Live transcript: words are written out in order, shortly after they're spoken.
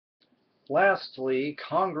Lastly,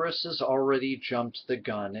 Congress has already jumped the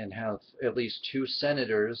gun and have at least two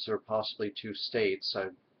senators, or possibly two states,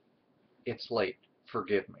 it's late,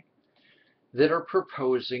 forgive me, that are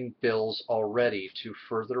proposing bills already to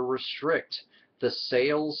further restrict the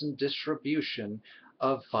sales and distribution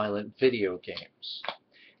of violent video games.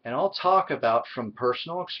 And I'll talk about, from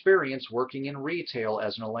personal experience working in retail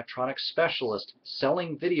as an electronics specialist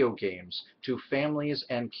selling video games to families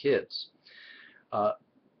and kids, uh,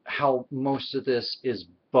 how most of this is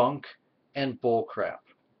bunk and bullcrap.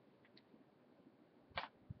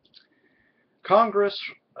 Congress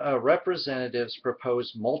representatives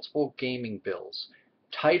proposed multiple gaming bills,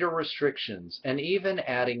 tighter restrictions, and even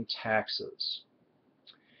adding taxes.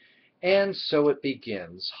 And so it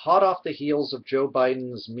begins. Hot off the heels of Joe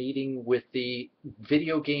Biden's meeting with the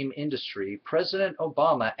video game industry, President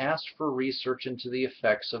Obama asked for research into the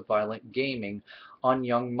effects of violent gaming on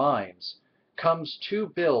young minds. Comes two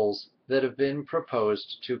bills that have been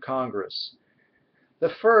proposed to Congress. The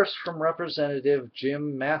first from Representative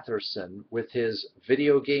Jim Matheson with his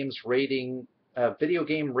Video Game Rating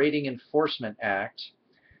Enforcement Act.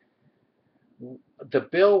 The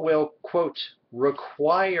bill will, quote,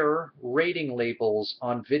 require rating labels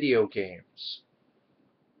on video games.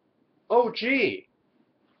 Oh, gee,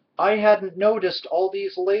 I hadn't noticed all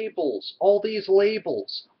these labels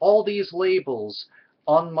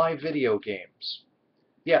on my video games.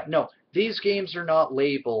 Yeah, no, these games are not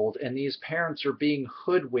labeled, and these parents are being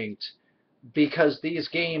hoodwinked because these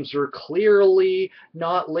games are clearly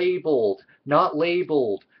not labeled, not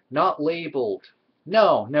labeled, not labeled.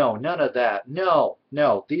 No, no, none of that. No,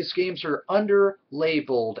 no, these games are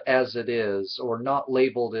under-labeled as it is, or not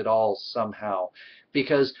labeled at all somehow.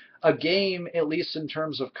 Because a game, at least in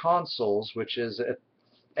terms of consoles, which is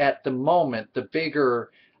at the moment the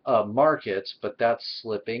bigger market, but that's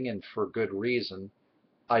slipping, and for good reason.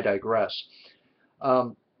 I digress.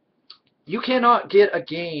 You cannot get a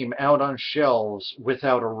game out on shelves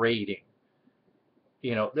without a rating.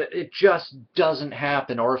 You know, it just doesn't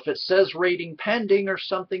happen. Or if it says rating pending or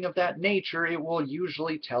something of that nature, it will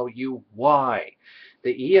usually tell you why.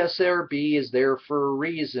 The ESRB is there for a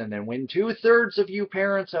reason, and when 2/3 of you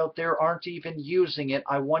parents out there aren't even using it,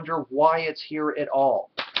 I wonder why it's here at all.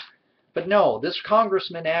 But no, this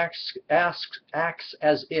congressman acts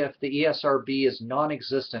as if the ESRB is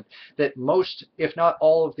non-existent, that most, if not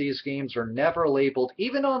all of these games are never labeled,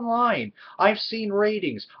 even online. I've seen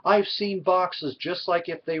ratings. I've seen boxes just like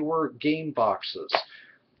if they were game boxes.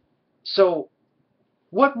 So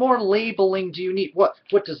what more labeling do you need? What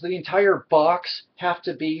does the entire box have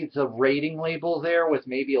to be the rating label there with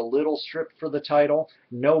maybe a little strip for the title?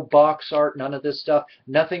 No box art, none of this stuff,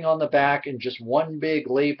 nothing on the back, and just one big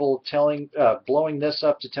label blowing this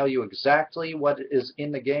up to tell you exactly what is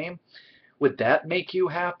in the game? Would that make you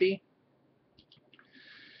happy?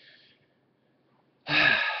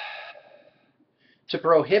 To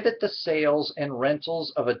prohibit the sales and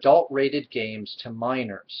rentals of adult-rated games to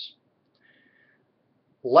minors.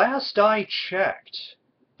 Last I checked,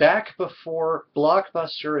 back before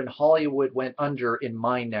Blockbuster and Hollywood went under in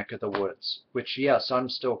my neck of the woods, which, yes, I'm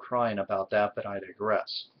still crying about that, but I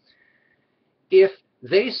digress. If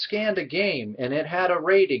they scanned a game and it had a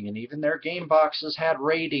rating, and even their game boxes had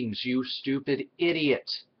ratings, you stupid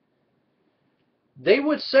idiot, they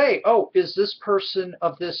would say, oh, is this person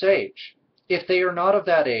of this age? If they are not of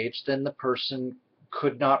that age, then the person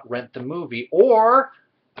could not rent the movie, or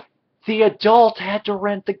the adult had to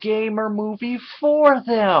rent the game or movie for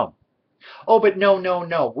them. Oh, but no, no,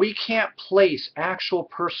 no. We can't place actual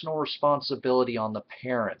personal responsibility on the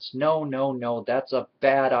parents. No, no, no. That's a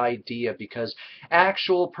bad idea, because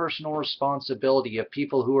actual personal responsibility of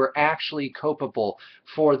people who are actually culpable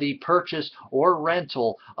for the purchase or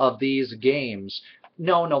rental of these games.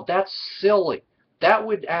 No, no, that's silly. That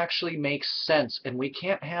would actually make sense, and we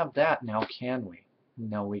can't have that now, can we?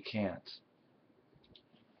 No, we can't.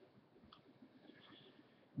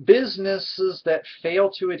 Businesses that fail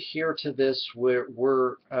to adhere to this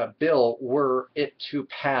bill, were it to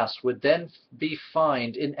pass, would then be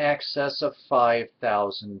fined in excess of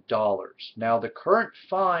 $5,000. Now, the current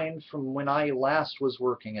fine from when I last was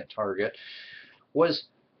working at Target was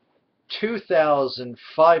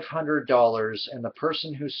 $2,500, and the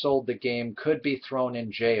person who sold the game could be thrown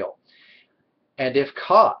in jail. And if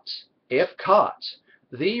caught,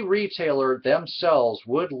 the retailer themselves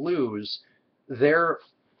would lose their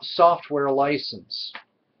software license.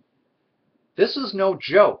 This is no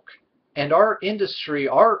joke, and our industry,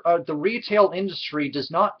 the retail industry, does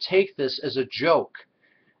not take this as a joke.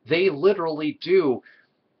 They literally do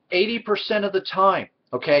 80% of the time.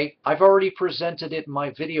 Okay, I've already presented it in my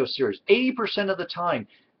video series. 80% of the time,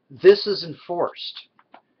 this is enforced.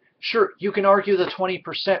 Sure, you can argue the 20%,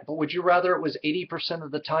 but would you rather it was 80%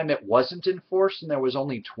 of the time it wasn't enforced and there was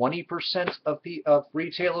only 20% of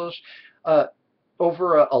retailers uh,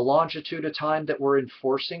 over a longitude of time that were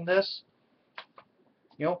enforcing this?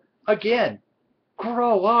 You know, again,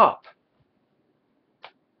 grow up.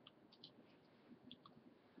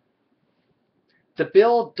 The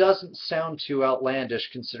bill doesn't sound too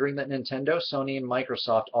outlandish considering that Nintendo, Sony, and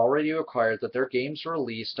Microsoft already require that their games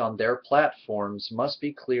released on their platforms must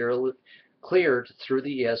be cleared through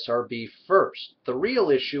the ESRB first. The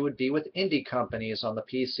real issue would be with indie companies on the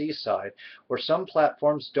PC side, where some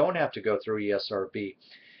platforms don't have to go through ESRB.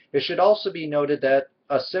 It should also be noted that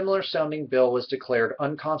a similar sounding bill was declared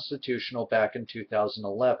unconstitutional back in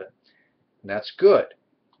 2011. And that's good.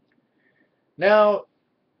 Now,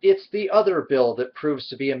 it's the other bill that proves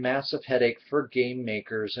to be a massive headache for game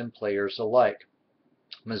makers and players alike.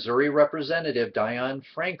 Missouri Representative Diane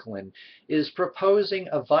Franklin is proposing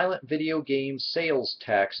a violent video game sales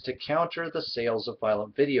tax to counter the sales of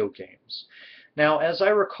violent video games. Now, as I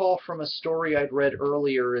recall from a story I'd read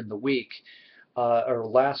earlier in the week, or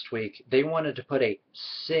last week, they wanted to put a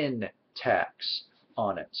sin tax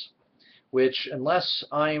on it, which, unless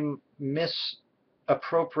I'm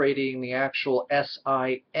misappropriating the actual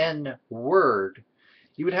S-I-N word,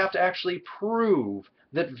 you would have to actually prove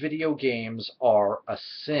that video games are a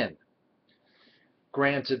sin.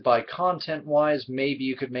 Granted, by content-wise, maybe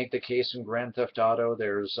you could make the case in Grand Theft Auto.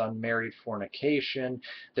 There's unmarried fornication,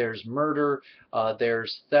 there's murder,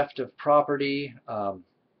 there's theft of property,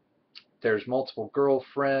 there's multiple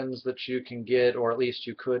girlfriends that you can get, or at least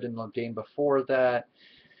you could in the game before that,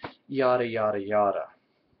 yada, yada, yada.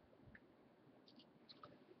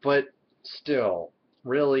 But still,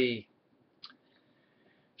 really,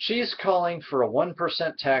 she's calling for a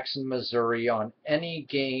 1% tax in Missouri on any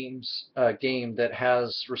game that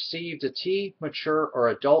has received a T, mature, or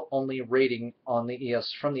adult-only rating on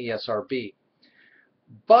from the ESRB.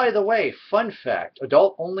 By the way, fun fact,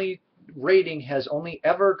 adult-only rating has only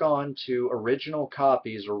ever gone to original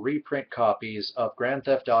copies or reprint copies of Grand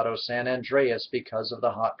Theft Auto San Andreas because of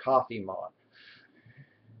the hot coffee mod.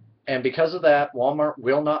 And because of that, Walmart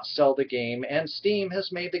will not sell the game, and Steam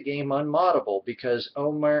has made the game unmoddable because,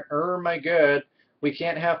 oh my god, we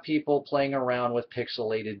can't have people playing around with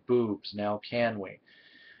pixelated boobs now, can we?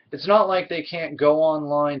 It's not like they can't go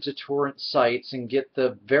online to torrent sites and get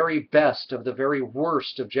the very best of the very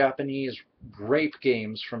worst of Japanese rape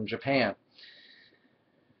games from Japan.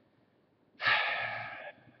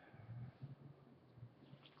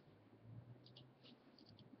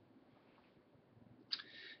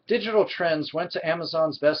 Digital Trends went to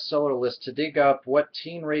Amazon's bestseller list to dig up what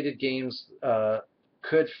teen-rated games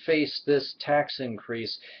could face this tax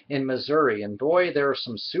increase in Missouri. And boy, there are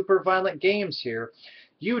some super violent games here.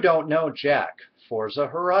 You don't know Jack, Forza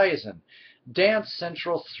Horizon, Dance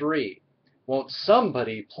Central 3. Won't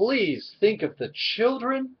somebody please think of the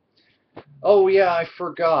children? Oh yeah, I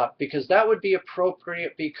forgot, because that would be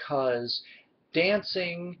appropriate because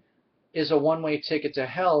dancing is a one-way ticket to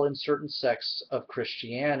hell in certain sects of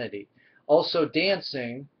Christianity. Also,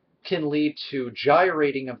 dancing can lead to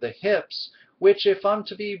gyrating of the hips, which if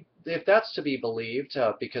that's to be believed,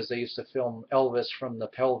 because they used to film Elvis from the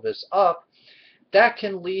pelvis up, that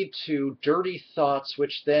can lead to dirty thoughts,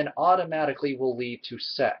 which then automatically will lead to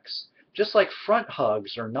sex. Just like front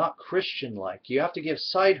hugs are not Christian-like. You have to give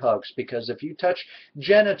side hugs, because if you touch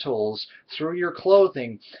genitals through your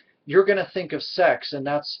clothing, you're going to think of sex, and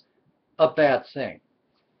that's a bad thing.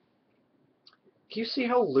 Can you see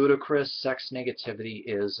how ludicrous sex negativity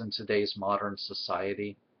is in today's modern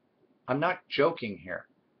society? I'm not joking here.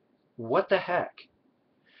 What the heck?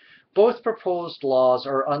 Both proposed laws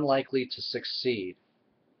are unlikely to succeed,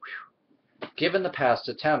 given the past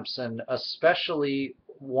attempts, and especially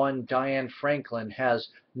one Diane Franklin has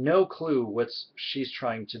no clue what she's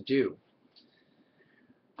trying to do.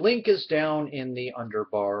 Link is down in the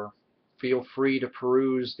underbar. Feel free to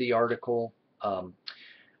peruse the article.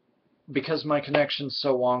 Because my connection's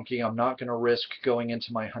so wonky, I'm not going to risk going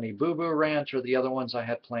into my Honey Boo Boo rant or the other ones I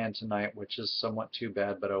had planned tonight, which is somewhat too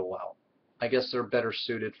bad, but oh well. I guess they're better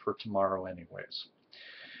suited for tomorrow anyways.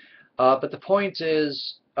 But the point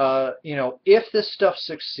is, if this stuff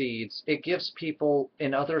succeeds, it gives people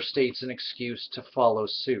in other states an excuse to follow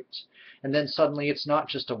suit. And then suddenly it's not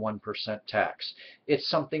just a 1% tax. It's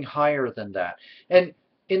something higher than that. And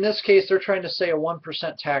in this case, they're trying to say a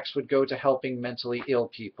 1% tax would go to helping mentally ill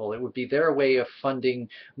people. It would be their way of funding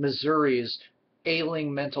Missouri's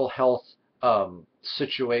ailing mental health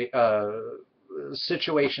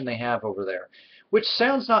situation they have over there. Which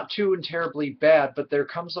sounds not too terribly bad, but there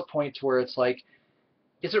comes a point to where it's like,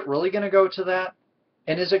 Is it really going to go to that?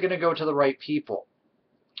 And is it going to go to the right people?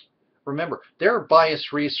 Remember, there are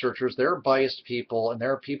biased researchers, there are biased people, and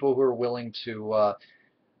there are people who are willing to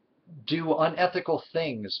do unethical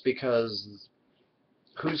things because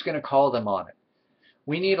who's going to call them on it?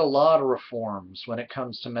 We need a lot of reforms when it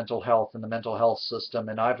comes to mental health and the mental health system,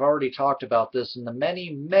 and I've already talked about this in the many,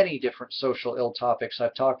 many different social ill topics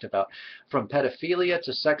I've talked about, from pedophilia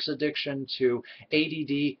to sex addiction to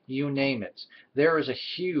ADD, you name it. There is a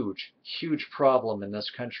huge, huge problem in this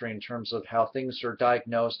country in terms of how things are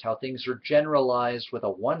diagnosed, how things are generalized with a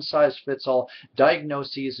one-size-fits-all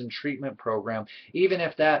diagnoses and treatment program, even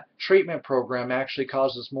if that treatment program actually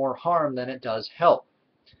causes more harm than it does help.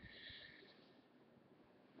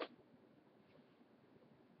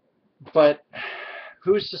 But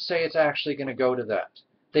who's to say it's actually going to go to that?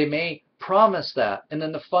 They may promise that, and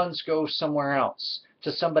then the funds go somewhere else,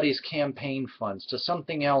 to somebody's campaign funds, to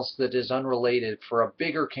something else that is unrelated for a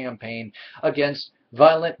bigger campaign against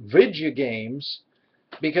violent video games,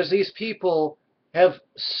 because these people have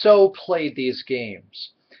so played these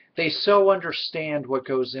games. They so understand what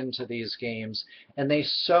goes into these games, and they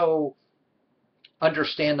so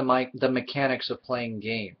understand the mechanics of playing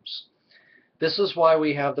games. This is why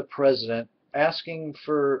we have the president asking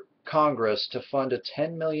for Congress to fund a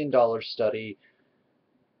 $10 million study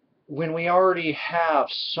when we already have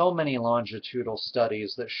so many longitudinal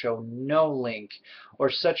studies that show no link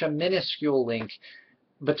or such a minuscule link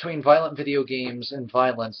between violent video games and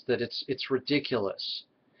violence that it's ridiculous.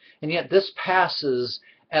 And yet this passes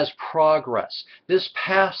as progress. This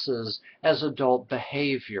passes as adult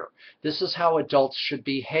behavior. This is how adults should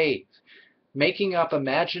behave. Making up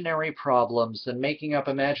imaginary problems and making up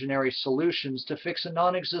imaginary solutions to fix a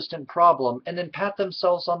non-existent problem and then pat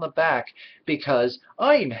themselves on the back because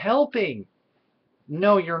I'm helping.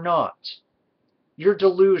 No, you're not. You're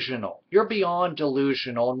delusional. You're beyond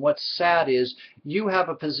delusional, and what's sad is you have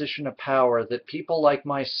a position of power that people like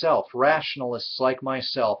myself, rationalists like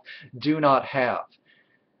myself, do not have.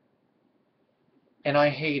 And I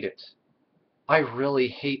hate it. I really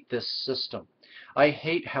hate this system. I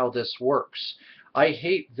hate how this works. I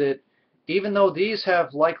hate that even though these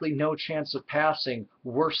have likely no chance of passing,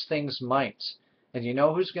 worse things might. And you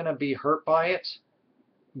know who's going to be hurt by it?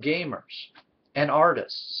 Gamers and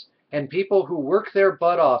artists and people who work their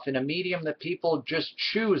butt off in a medium that people just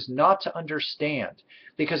choose not to understand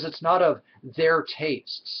because it's not of their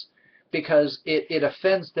tastes, because it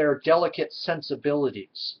offends their delicate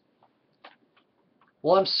sensibilities.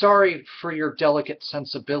 Well, I'm sorry for your delicate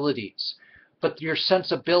sensibilities, but your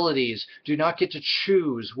sensibilities do not get to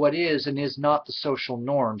choose what is and is not the social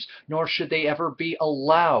norms, nor should they ever be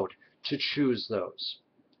allowed to choose those.